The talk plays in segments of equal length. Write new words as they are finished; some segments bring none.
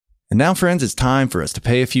And now, friends, it's time for us to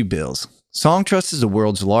pay a few bills. Songtrust is the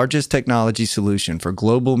world's largest technology solution for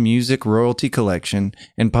global music royalty collection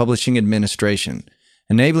and publishing administration,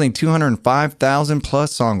 enabling 205,000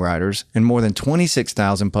 plus songwriters and more than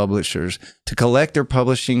 26,000 publishers to collect their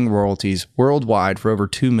publishing royalties worldwide for over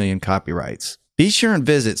 2 million copyrights. Be sure and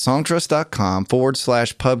visit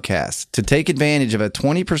songtrust.com/pubcast to take advantage of a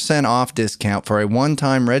 20% off discount for a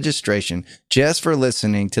one-time registration just for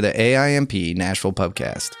listening to the AIMP Nashville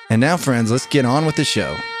Pubcast. And now, friends, let's get on with the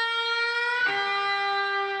show.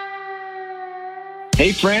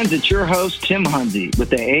 Hey friends, it's your host Tim Hunzy with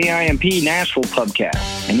the AIMP Nashville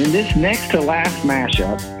Pubcast. And in this next to last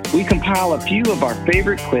mashup, we compile a few of our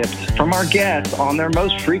favorite clips from our guests on their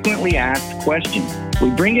most frequently asked questions. We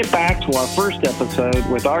bring it back to our first episode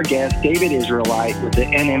with our guest David Israelite with the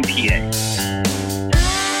NMPA.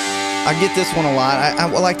 I get this one a lot. I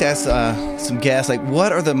would like to ask some guests, like,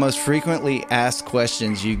 what are the most frequently asked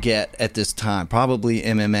questions you get at this time? Probably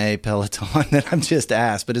MMA, Peloton that I'm just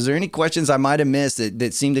asked. But is there any questions I might have missed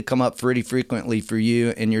that seem to come up pretty frequently for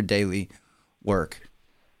you in your daily work?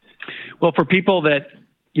 Well, for people that,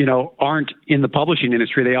 aren't in the publishing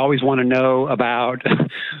industry, they always want to know about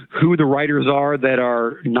who the writers are that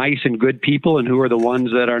are nice and good people and who are the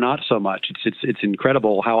ones that are not so much. It's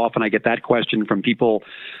incredible how often I get that question from people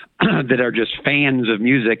that are just fans of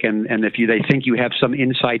music, and if they think you have some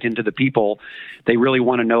insight into the people, they really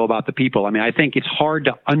want to know about the people. I mean, I think it's hard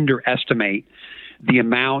to underestimate the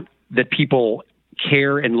amount that people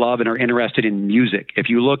care and love and are interested in music. If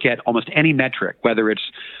you look at almost any metric, whether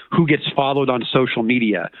it's who gets followed on social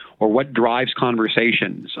media or what drives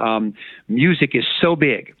conversations, music is so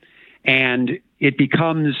big. And it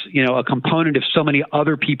becomes, a component of so many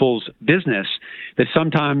other people's business that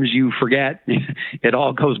sometimes you forget it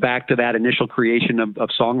all goes back to that initial creation of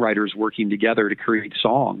songwriters working together to create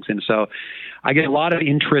songs. And so I get a lot of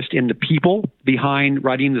interest in the people behind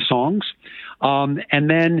writing the songs. And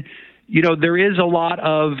then, there is a lot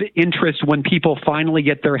of interest when people finally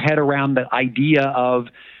get their head around the idea of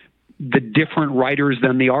the different writers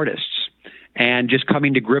than the artists. And just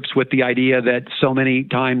coming to grips with the idea that so many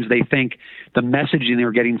times they think the messaging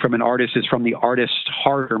they're getting from an artist is from the artist's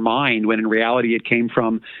heart or mind, when in reality it came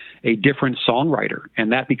from a different songwriter.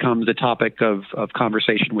 And that becomes a topic of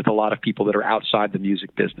conversation with a lot of people that are outside the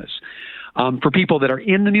music business. For people that are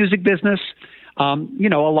in the music business, a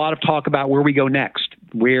lot of talk about where we go next.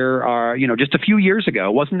 Where just a few years ago,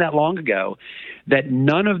 it wasn't that long ago, that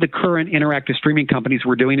none of the current interactive streaming companies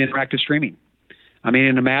were doing interactive streaming. I mean,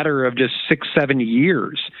 in a matter of just 6-7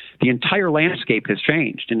 years, the entire landscape has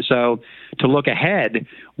changed. And so to look ahead,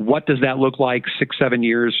 what does that look like 6-7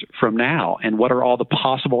 years from now? And what are all the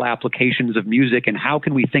possible applications of music? And how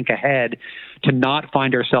can we think ahead to not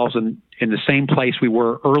find ourselves in the same place we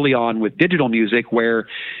were early on with digital music, where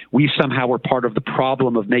we somehow were part of the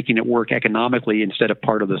problem of making it work economically instead of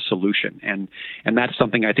part of the solution. And that's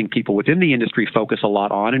something I think people within the industry focus a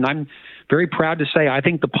lot on. And I'm very proud to say I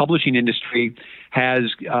think the publishing industry has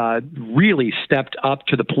really stepped up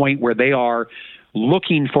to the point where they are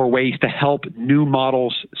looking for ways to help new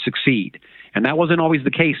models succeed. And that wasn't always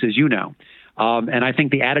the case, as you know. And I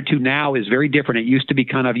think the attitude now is very different. It used to be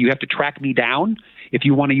kind of, you have to track me down if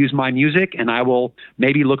you want to use my music, and I will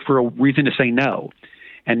maybe look for a reason to say no.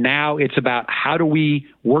 And now it's about, how do we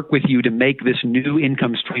work with you to make this new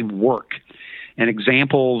income stream work? And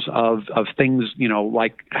examples of things,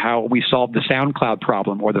 like how we solved the SoundCloud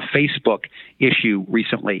problem or the Facebook issue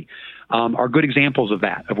recently, are good examples of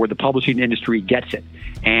that, of where the publishing industry gets it.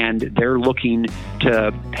 And they're looking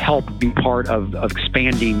to help be part of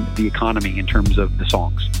expanding the economy in terms of the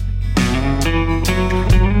songs.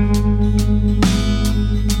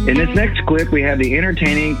 In this next clip, we have the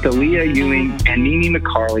entertaining Thalia Ewing and Nene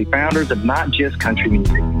McCarley, founders of Not Just Country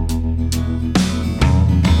Music.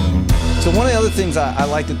 So one of the other things I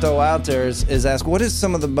like to throw out there is ask, what is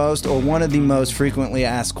some of the most, or one of the most frequently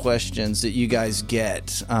asked questions that you guys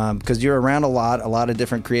get? Because you're around a lot of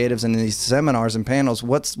different creatives in these seminars and panels.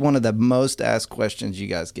 What's one of the most asked questions you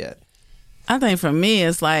guys get? I think for me,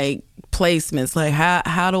 it's like placements. Like,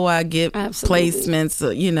 how do I get placements?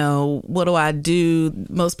 What do I do?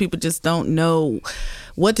 Most people just don't know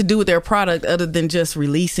what to do with their product other than just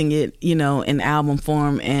releasing it, in album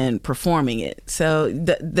form and performing it. So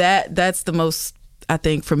that's the most, I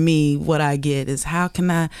think, for me, what I get is how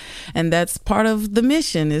can I, and that's part of the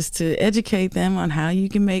mission, is to educate them on how you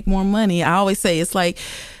can make more money. I always say it's like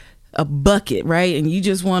a bucket, right? And you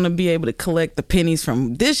just want to be able to collect the pennies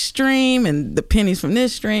from this stream and the pennies from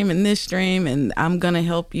this stream and this stream. And I'm going to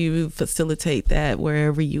help you facilitate that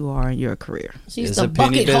wherever you are in your career. She's the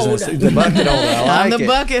bucket holder. The bucket holder. I like I'm the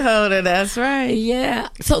bucket holder. That's right. Yeah.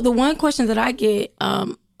 So the one question that I get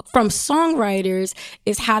from songwriters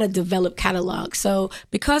is how to develop catalogs. So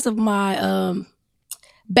because of my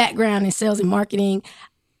background in sales and marketing,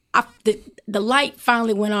 the light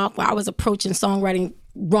finally went off where I was approaching songwriting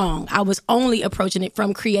wrong. I was only approaching it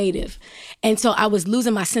from creative. And so I was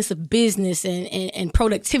losing my sense of business and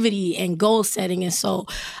productivity and goal setting. And so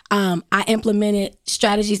I implemented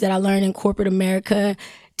strategies that I learned in corporate America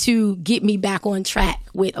to get me back on track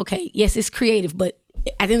with, okay, yes, it's creative, but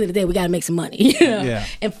at the end of the day, we got to make some money,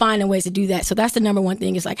 and finding ways to do that. So that's the number one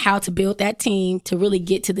thing, is like how to build that team to really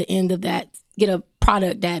get to the end of that, get a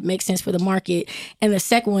product that makes sense for the market. And the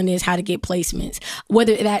second one is how to get placements,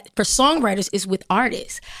 whether that for songwriters is with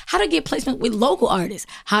artists, how to get placement with local artists,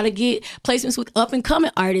 how to get placements with up and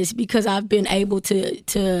coming artists, because I've been able to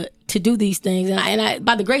do these things. And I,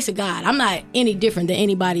 by the grace of God, I'm not any different than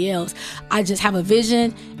anybody else. I just have a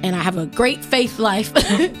vision and I have a great faith life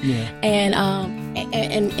and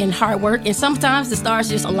hard work. And sometimes the stars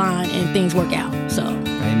just align and things work out. So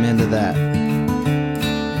amen to that.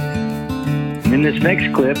 In this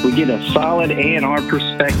next clip, we get a solid A&R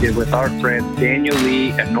perspective with our friends Daniel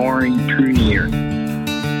Lee and Noreen Prunier.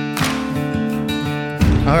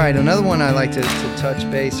 All right, another one I like to touch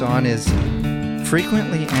base on is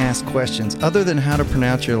frequently asked questions. Other than how to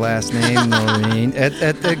pronounce your last name, Noreen,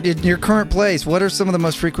 at your current place, what are some of the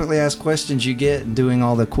most frequently asked questions you get doing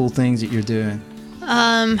all the cool things that you're doing?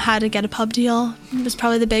 How to get a pub deal was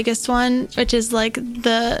probably the biggest one, which is like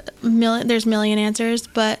there's million answers,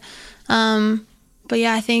 but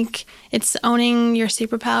yeah, I think it's owning your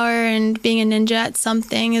superpower and being a ninja at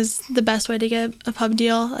something is the best way to get a pub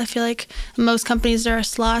deal. I feel like most companies, there are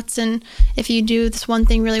slots, and if you do this one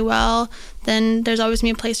thing really well, then there's always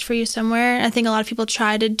going to be a place for you somewhere. I think a lot of people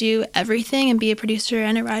try to do everything and be a producer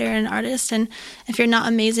and a writer and an artist, and if you're not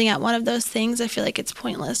amazing at one of those things, I feel like it's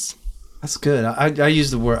pointless. That's good. I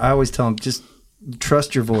use the word, I always tell them, just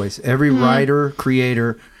trust your voice. Every writer,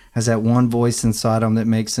 creator has that one voice inside them that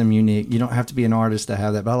makes them unique. You don't have to be an artist to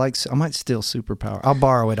have that, but I might steal superpower. I'll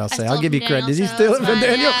borrow it. I'll give you credit. Did you steal it from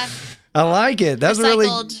Daniel? Yeah. I like it. That's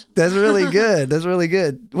Recycled. really good. That's really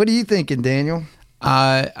good. What are you thinking, Daniel?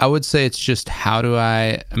 I would say it's just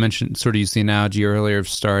I mentioned, sort of used the analogy earlier of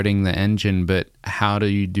starting the engine, but how do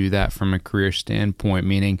you do that from a career standpoint?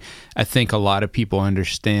 Meaning, I think a lot of people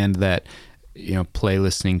understand that,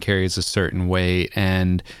 playlisting carries a certain weight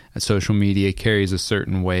and social media carries a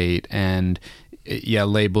certain weight, and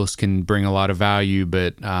labels can bring a lot of value,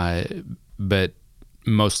 but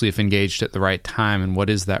mostly if engaged at the right time. And what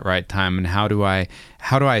is that right time? And how do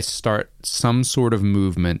I start some sort of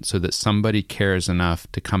movement so that somebody cares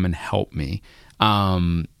enough to come and help me?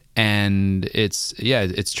 And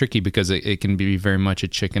it's tricky because it can be very much a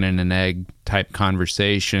chicken and an egg type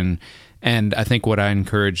conversation. And I think what I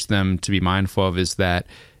encourage them to be mindful of is that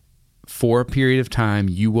for a period of time,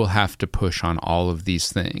 you will have to push on all of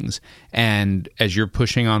these things. And as you're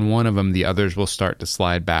pushing on one of them, the others will start to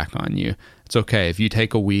slide back on you. It's okay if you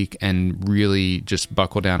take a week and really just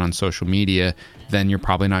buckle down on social media, then you're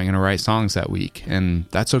probably not going to write songs that week. And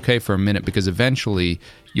that's okay for a minute, because eventually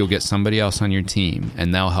you'll get somebody else on your team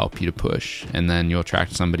and they'll help you to push, and then you'll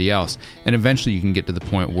attract somebody else. And eventually you can get to the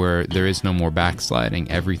point where there is no more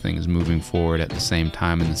backsliding. Everything is moving forward at the same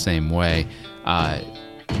time in the same way.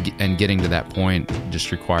 And getting to that point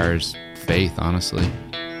just requires faith, honestly.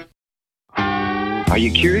 Are you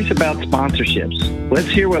curious about sponsorships? Let's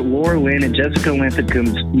hear what Laura Lynn and Jessica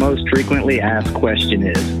Linthicum's most frequently asked question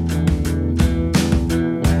is.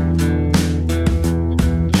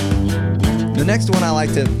 The next one I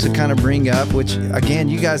like to kind of bring up, which, again,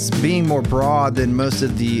 you guys being more broad than most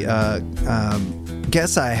of the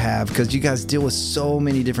guests I have, because you guys deal with so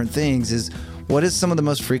many different things, is what is some of the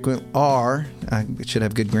most frequent I should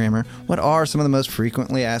have good grammar. What are some of the most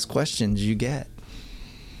frequently asked questions you get?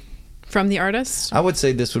 From the artist? I would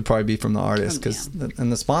say this would probably be from the artist,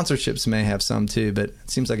 and the sponsorships may have some too, but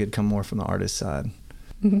it seems like it'd come more from the artist side.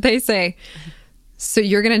 They say, so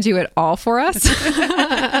you're going to do it all for us?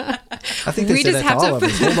 I think they say that to all of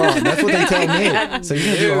us. Hold on. That's what they tell me. So you're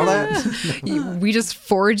going to do all that? We just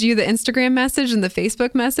forward you the Instagram message and the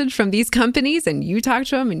Facebook message from these companies, and you talk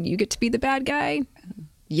to them and you get to be the bad guy?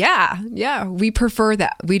 Yeah. We prefer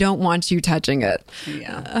that. We don't want you touching it.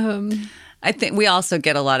 Yeah. I think we also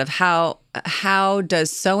get a lot of how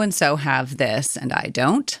does so-and-so have this and I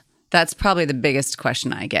don't? That's probably the biggest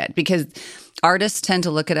question I get, because artists tend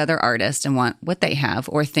to look at other artists and want what they have,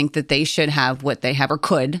 or think that they should have what they have, or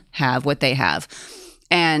could have what they have.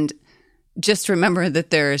 And just remember that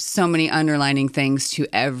there's so many underlining things to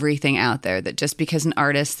everything out there, that just because an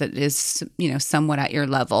artist that is, somewhat at your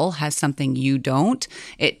level has something you don't,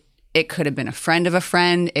 it could have been a friend of a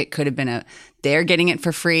friend. It could have been they're getting it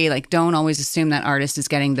for free. Like, don't always assume that artist is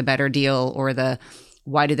getting the better deal, or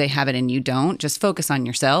why do they have it and you don't? Just focus on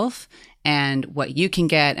yourself and what you can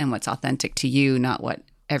get and what's authentic to you, not what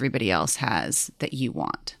everybody else has that you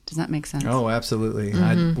want. Does that make sense? Oh, absolutely.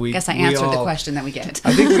 Mm-hmm. I guess I answered the question that we get.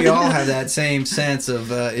 I think we all have that same sense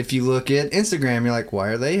of if you look at Instagram, you're like, why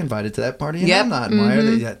are they invited to that party and I'm not? Why are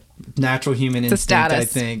they that natural human instinct, I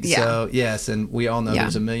think. Yeah. So, yes, and we all know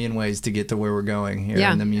there's a million ways to get to where we're going here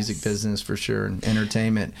in the music business, for sure, and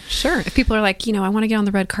entertainment. Sure. If people are like, I want to get on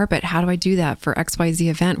the red carpet, how do I do that for XYZ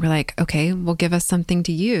event? We're like, okay, well, give us something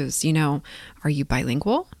to use. Are you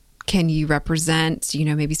bilingual? Can you represent,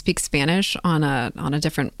 maybe speak Spanish on a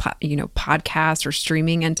different, podcast or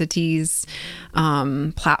streaming entities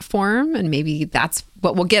platform? And maybe that's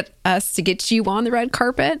what will get us to get you on the red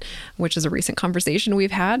carpet, which is a recent conversation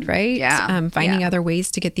we've had, right? Yeah. Finding other ways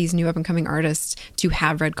to get these new up and coming artists to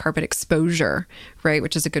have red carpet exposure, right?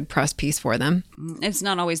 Which is a good press piece for them. It's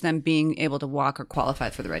not always them being able to walk or qualify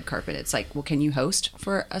for the red carpet. It's like, well, can you host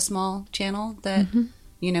for a small channel that...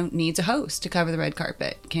 needs a host to cover the red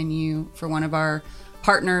carpet? Can you, for one of our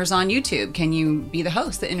partners on YouTube, can you be the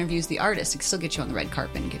host that interviews the artist? It can still get you on the red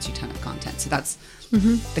carpet and get you a ton of content. So that's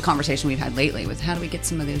the conversation we've had lately with how do we get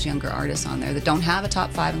some of those younger artists on there that don't have a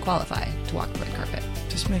top 5 and qualify to walk the red carpet.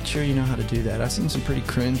 Just make sure you know how to do that. I've seen some pretty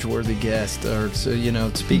cringe-worthy guests or,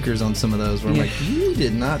 speakers on some of those where I'm like, you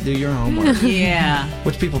did not do your homework. Yeah.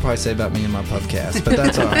 Which people probably say about me in my podcast, but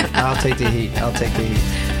that's all right. I'll take the heat.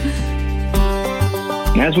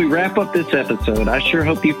 As we wrap up this episode, I sure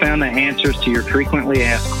hope you found the answers to your frequently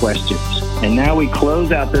asked questions. And now we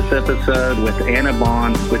close out this episode with Anna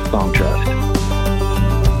Bond with Songtrust.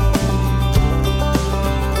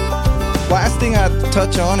 Last thing I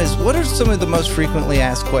touch on is, what are some of the most frequently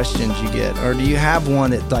asked questions you get? Or do you have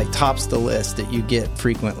one that tops the list that you get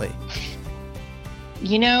frequently?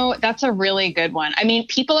 That's a really good one. I mean,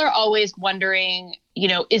 people are always wondering,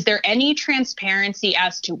 is there any transparency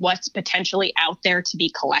as to what's potentially out there to be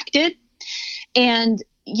collected? And,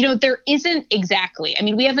 there isn't exactly. I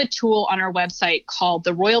mean, we have a tool on our website called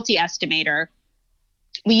the Royalty Estimator.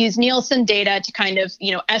 We use Nielsen data to kind of,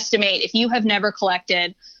 estimate if you have never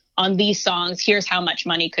collected on these songs, here's how much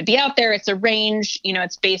money could be out there. It's a range,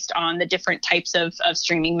 it's based on the different types of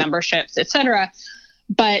streaming memberships, et cetera.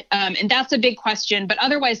 But, and that's a big question, but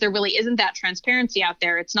otherwise there really isn't that transparency out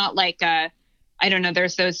there. It's not like, I don't know,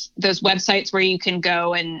 there's those websites where you can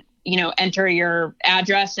go and, enter your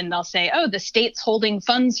address and they'll say, oh, the state's holding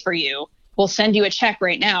funds for you. We'll send you a check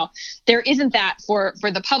right now. There isn't that for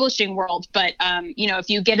the publishing world. But, if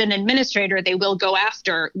you get an administrator, they will go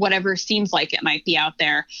after whatever seems like it might be out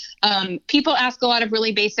there. People ask a lot of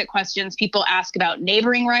really basic questions. People ask about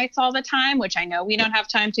neighboring rights all the time, which I know we don't have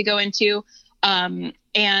time to go into. But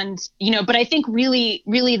I think really,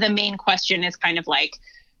 really the main question is kind of like,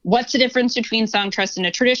 what's the difference between Songtrust and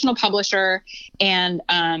a traditional publisher? And,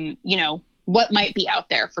 what might be out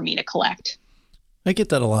there for me to collect? I get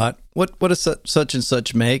that a lot. What does such and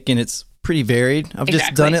such make? And it's pretty varied. I've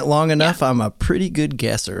just done it long enough. Yeah. I'm a pretty good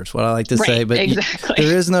guesser is what I like to say. But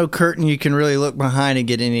there is no curtain you can really look behind and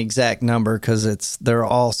get any exact number because they're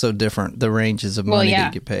all so different, the ranges of money that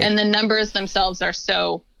you get paid. And the numbers themselves are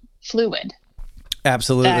so fluid.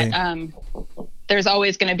 Absolutely. That, there's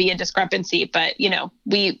always going to be a discrepancy, but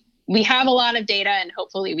we have a lot of data and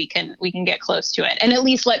hopefully we can get close to it and at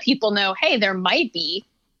least let people know, hey, there might be,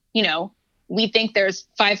 we think there's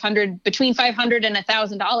between $500 and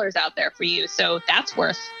 $1,000 out there for you. So that's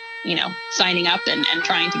worth, signing up and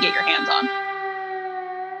trying to get your hands on.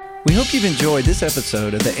 We hope you've enjoyed this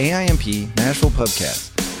episode of the AIMP Nashville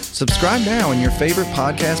Pubcast. Subscribe now on your favorite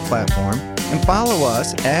podcast platform and follow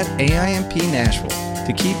us at AIMP Nashville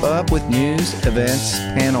to keep up with news, events,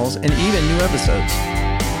 panels, and even new episodes.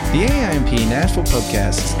 The AIMP Nashville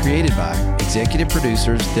Pubcast is created by executive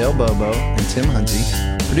producers Del Bobo and Tim Huntsey,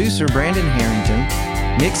 producer Brandon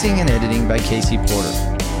Harrington, mixing and editing by Casey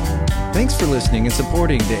Porter. Thanks for listening and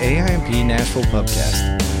supporting the AIMP Nashville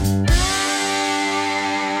Pubcast.